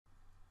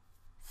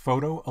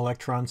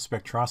Photoelectron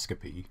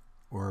Spectroscopy,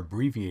 or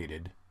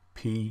abbreviated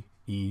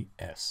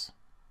PES.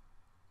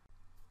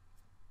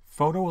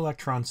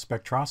 Photoelectron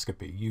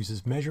spectroscopy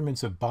uses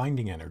measurements of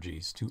binding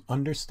energies to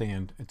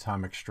understand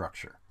atomic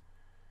structure.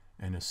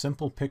 And a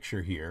simple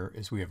picture here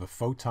is we have a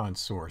photon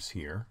source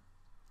here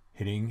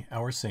hitting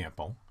our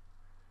sample,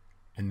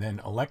 and then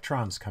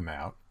electrons come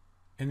out,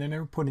 and then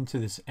they're put into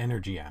this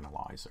energy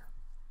analyzer.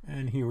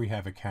 And here we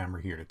have a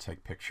camera here to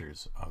take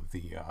pictures of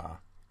the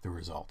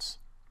results.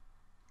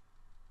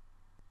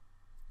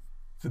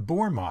 The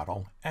Bohr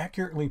model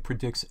accurately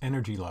predicts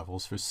energy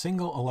levels for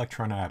single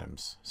electron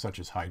atoms, such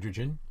as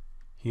hydrogen,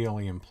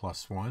 helium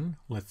 +1,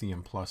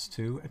 lithium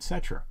 +2,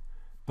 etc.,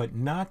 but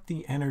not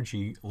the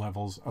energy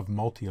levels of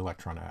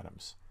multi-electron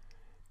atoms.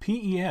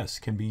 PES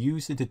can be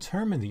used to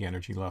determine the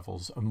energy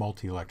levels of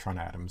multi-electron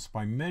atoms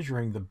by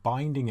measuring the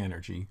binding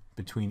energy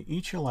between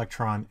each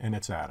electron and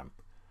its atom.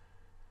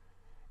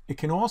 It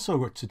can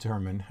also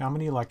determine how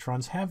many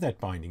electrons have that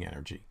binding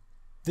energy.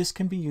 This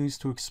can be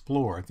used to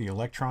explore the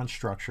electron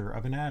structure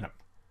of an atom.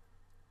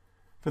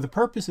 For the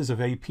purposes of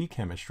AP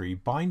chemistry,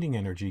 binding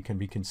energy can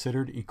be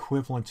considered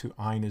equivalent to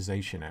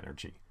ionization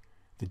energy.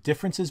 The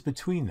differences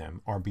between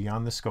them are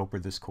beyond the scope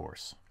of this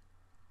course.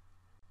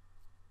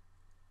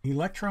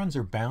 Electrons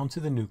are bound to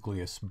the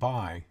nucleus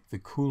by the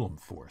Coulomb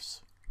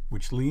force,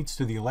 which leads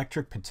to the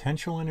electric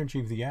potential energy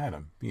of the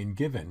atom being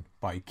given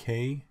by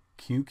K/QQ/R,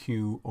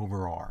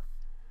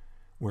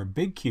 where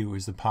big Q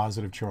is the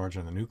positive charge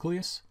on the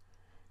nucleus,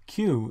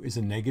 Q is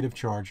a negative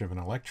charge of an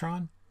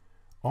electron,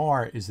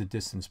 R is the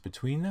distance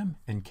between them,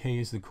 and K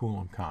is the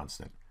Coulomb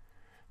constant.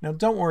 Now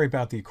don't worry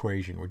about the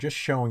equation, we're just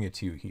showing it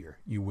to you here.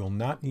 You will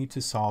not need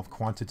to solve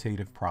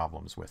quantitative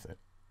problems with it.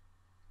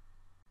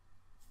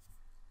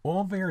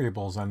 All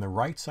variables on the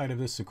right side of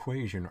this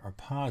equation are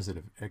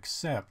positive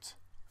except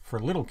for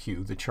little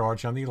q, the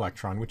charge on the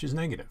electron, which is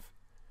negative.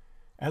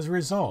 As a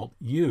result,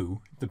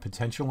 U, the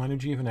potential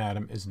energy of an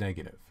atom, is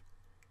negative.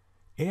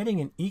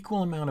 Adding an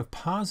equal amount of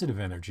positive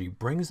energy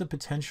brings the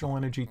potential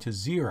energy to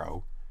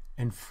 0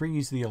 and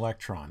frees the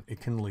electron.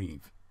 It can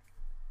leave.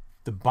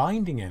 The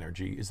binding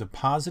energy is the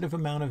positive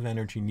amount of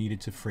energy needed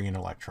to free an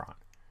electron.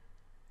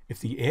 If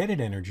the added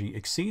energy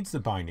exceeds the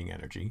binding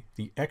energy,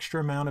 the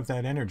extra amount of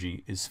that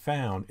energy is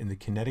found in the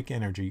kinetic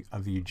energy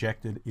of the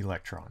ejected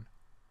electron.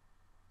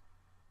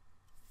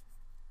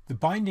 The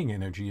binding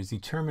energy is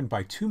determined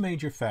by two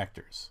major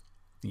factors,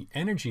 the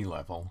energy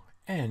level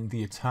and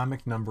the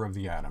atomic number of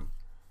the atom.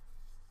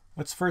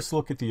 Let's first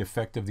look at the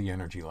effect of the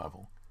energy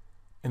level.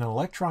 An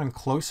electron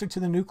closer to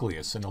the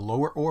nucleus in a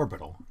lower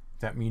orbital,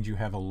 that means you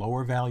have a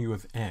lower value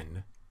of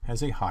N,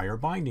 has a higher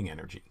binding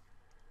energy.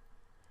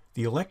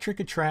 The electric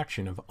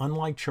attraction of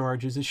unlike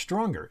charges is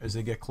stronger as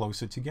they get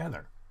closer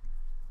together.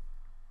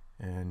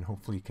 And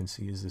hopefully you can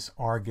see as this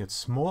R gets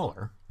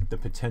smaller, the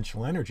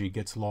potential energy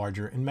gets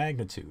larger in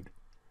magnitude.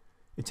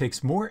 It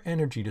takes more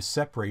energy to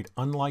separate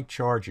unlike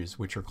charges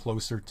which are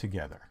closer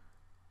together.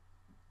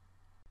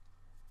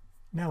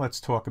 Now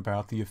let's talk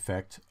about the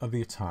effect of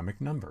the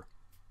atomic number.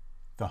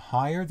 The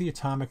higher the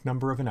atomic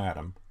number of an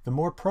atom, the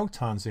more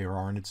protons there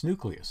are in its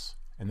nucleus,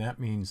 and that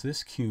means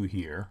this Q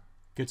here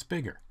gets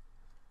bigger.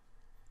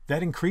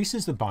 That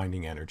increases the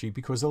binding energy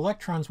because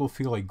electrons will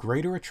feel a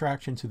greater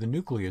attraction to the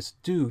nucleus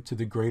due to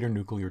the greater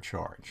nuclear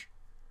charge.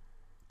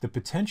 The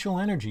potential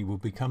energy will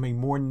become a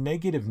more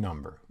negative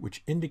number,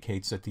 which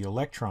indicates that the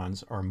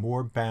electrons are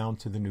more bound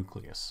to the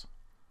nucleus.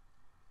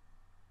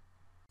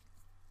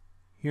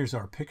 Here's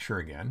our picture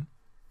again.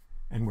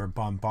 And we're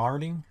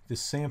bombarding the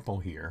sample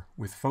here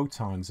with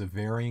photons of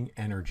varying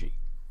energy.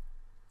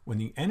 When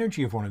the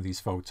energy of one of these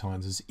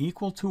photons is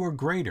equal to or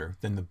greater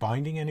than the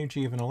binding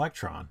energy of an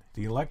electron,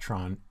 the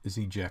electron is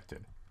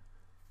ejected.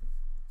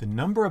 The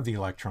number of the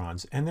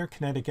electrons and their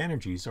kinetic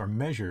energies are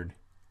measured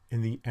in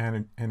the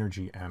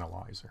energy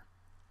analyzer.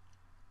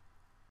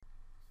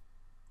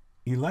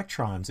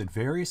 Electrons at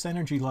various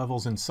energy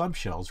levels in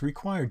subshells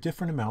require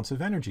different amounts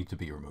of energy to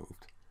be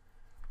removed.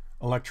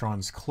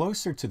 Electrons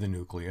closer to the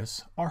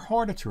nucleus are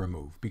harder to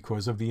remove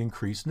because of the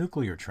increased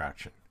nuclear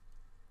attraction.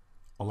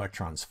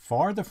 Electrons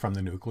farther from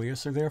the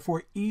nucleus are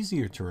therefore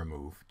easier to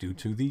remove due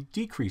to the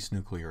decreased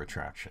nuclear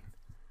attraction.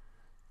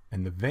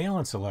 And the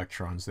valence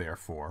electrons,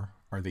 therefore,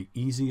 are the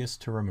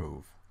easiest to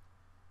remove.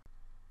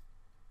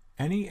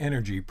 Any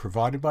energy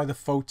provided by the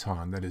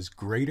photon that is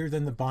greater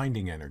than the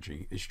binding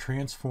energy is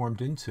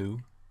transformed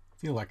into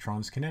the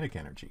electron's kinetic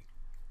energy.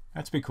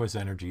 That's because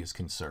energy is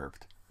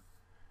conserved.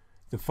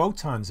 The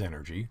photon's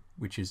energy,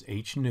 which is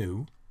h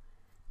nu,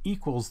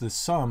 equals the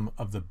sum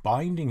of the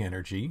binding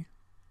energy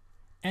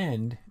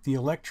and the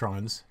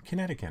electron's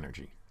kinetic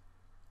energy.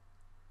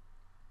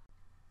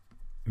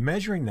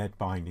 Measuring that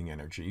binding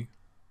energy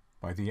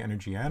by the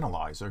energy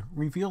analyzer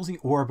reveals the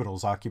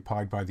orbitals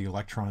occupied by the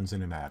electrons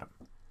in an atom.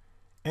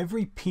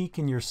 Every peak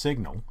in your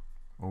signal,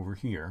 over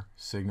here,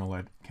 signal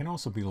that can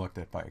also be looked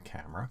at by a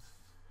camera,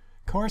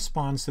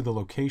 corresponds to the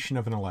location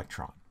of an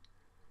electron.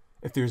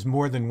 If there's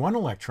more than one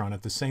electron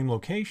at the same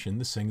location,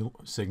 the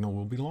signal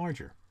will be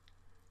larger.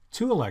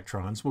 2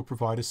 electrons will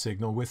provide a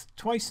signal with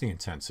twice the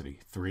intensity.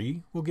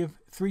 3 will give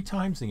 3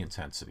 times the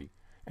intensity.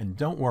 And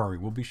don't worry,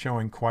 we'll be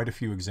showing quite a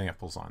few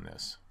examples on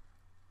this.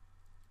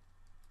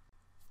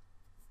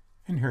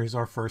 And here's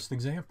our first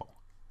example.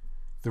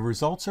 The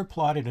results are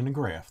plotted in a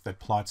graph that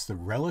plots the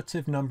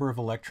relative number of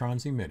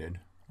electrons emitted,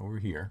 over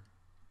here,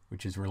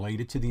 which is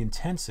related to the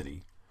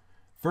intensity,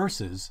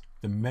 versus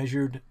the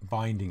measured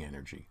binding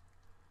energy.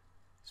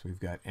 So we've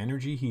got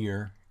energy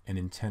here and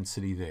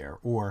intensity there,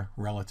 or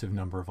relative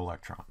number of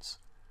electrons.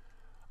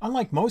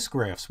 Unlike most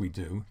graphs we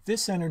do,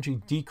 this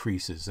energy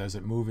decreases as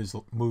it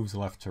moves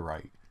left to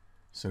right.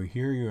 So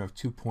here you have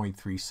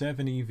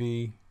 2.37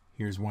 eV,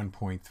 here's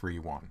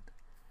 1.31.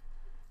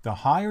 The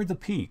higher the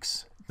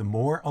peaks, the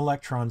more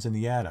electrons in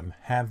the atom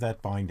have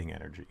that binding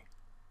energy.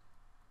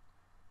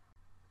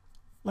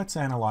 Let's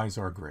analyze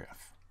our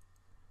graph.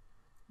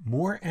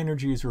 More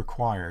energy is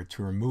required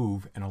to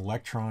remove an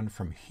electron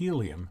from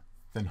helium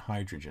than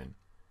hydrogen.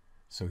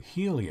 So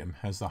helium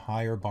has the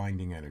higher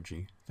binding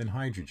energy than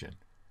hydrogen.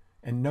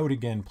 And note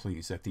again,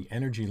 please, that the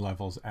energy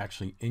levels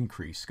actually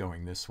increase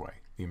going this way,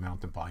 the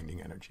amount of binding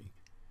energy.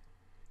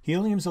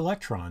 Helium's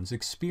electrons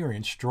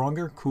experience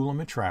stronger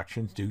Coulomb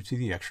attractions due to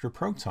the extra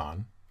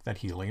proton that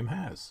helium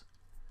has.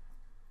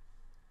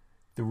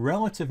 The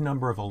relative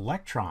number of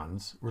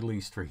electrons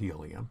released for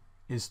helium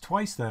is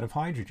twice that of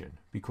hydrogen,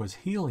 because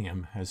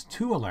helium has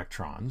 2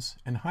 electrons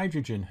and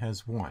hydrogen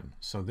has 1.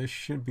 So this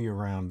should be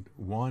around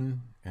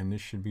 1 and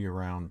this should be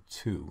around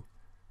 2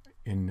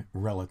 in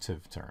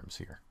relative terms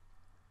here.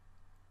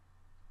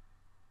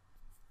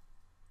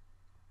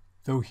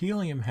 Though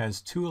helium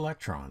has 2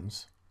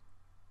 electrons,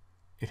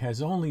 it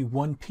has only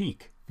 1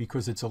 peak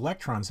because its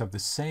electrons have the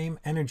same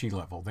energy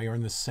level. They are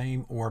in the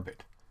same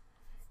orbit.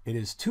 It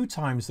is 2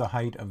 times the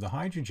height of the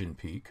hydrogen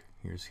peak.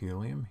 Here's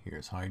helium,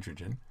 here's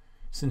hydrogen,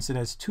 since it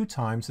has 2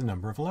 times the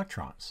number of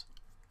electrons.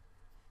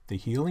 The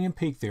helium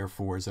peak,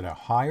 therefore, is at a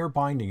higher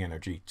binding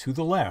energy to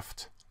the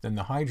left than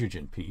the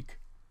hydrogen peak,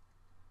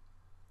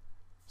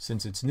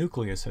 since its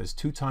nucleus has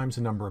 2 times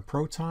the number of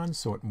protons,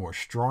 so it more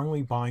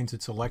strongly binds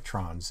its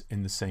electrons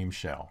in the same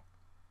shell.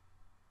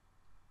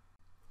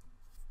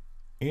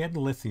 Add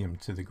lithium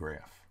to the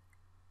graph,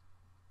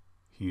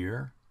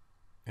 here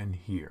and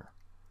here.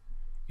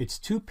 Its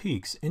 2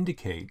 peaks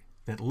indicate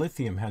that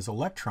lithium has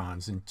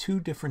electrons in 2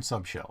 different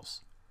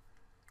subshells.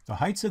 The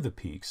heights of the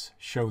peaks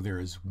show there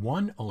is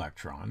 1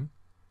 electron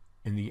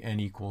in the n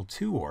equal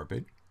 2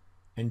 orbit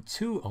and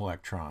 2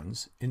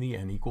 electrons in the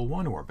n equal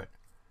 1 orbit.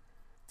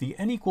 The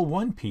n equal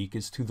 1 peak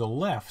is to the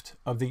left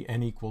of the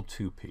n equal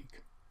 2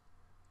 peak.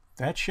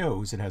 That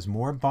shows it has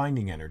more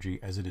binding energy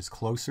as it is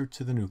closer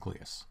to the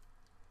nucleus.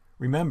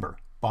 Remember,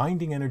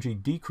 binding energy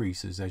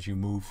decreases as you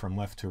move from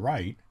left to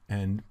right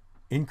and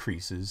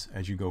increases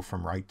as you go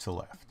from right to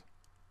left.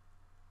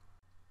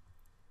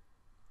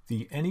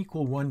 The n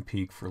equal 1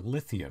 peak for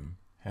lithium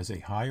has a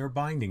higher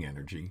binding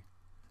energy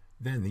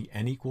than the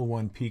n equal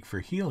 1 peak for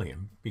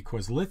helium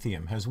because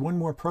lithium has 1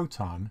 more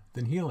proton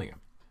than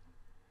helium.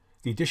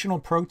 The additional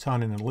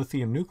proton in the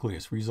lithium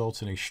nucleus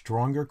results in a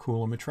stronger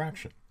Coulomb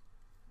attraction.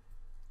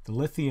 The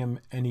lithium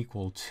n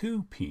equal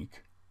 2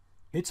 peak,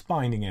 its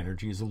binding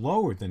energy is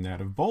lower than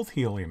that of both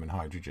helium and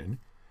hydrogen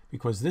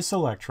because this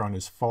electron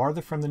is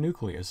farther from the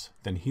nucleus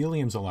than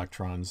helium's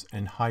electrons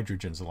and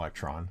hydrogen's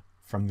electron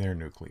from their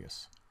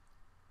nucleus.